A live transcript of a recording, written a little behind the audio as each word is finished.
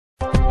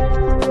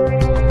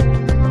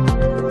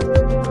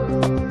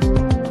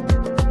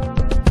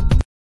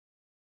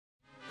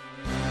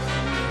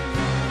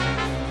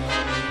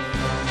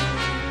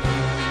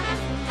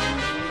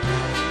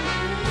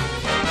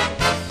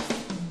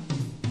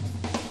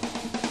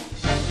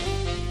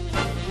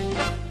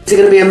Is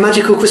it going to be a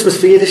magical Christmas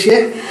for you this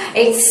year?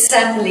 It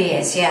certainly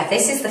is, yeah.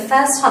 This is the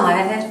first time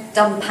I've ever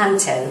done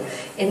panto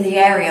in the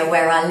area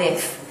where I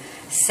live.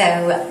 So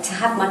to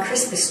have my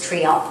Christmas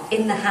tree up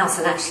in the house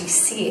and actually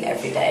see it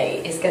every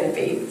day is going to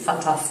be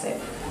fantastic.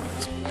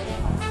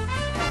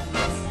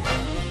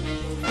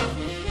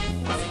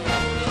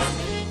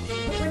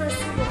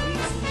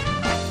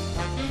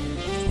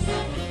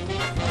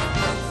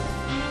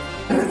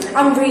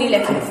 I'm really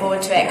looking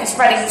forward to it because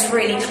Reading's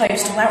really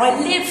close to where I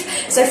live,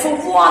 so for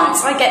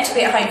once I get to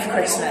be at home for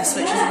Christmas,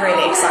 which is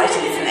really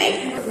exciting for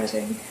me.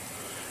 Reading.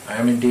 I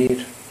am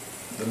indeed.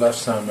 The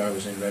last time I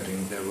was in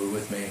Reading, they were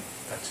with me,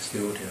 that is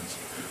the audience,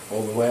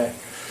 all the way,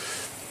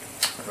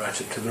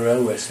 right up to the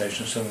railway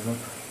station, some of them.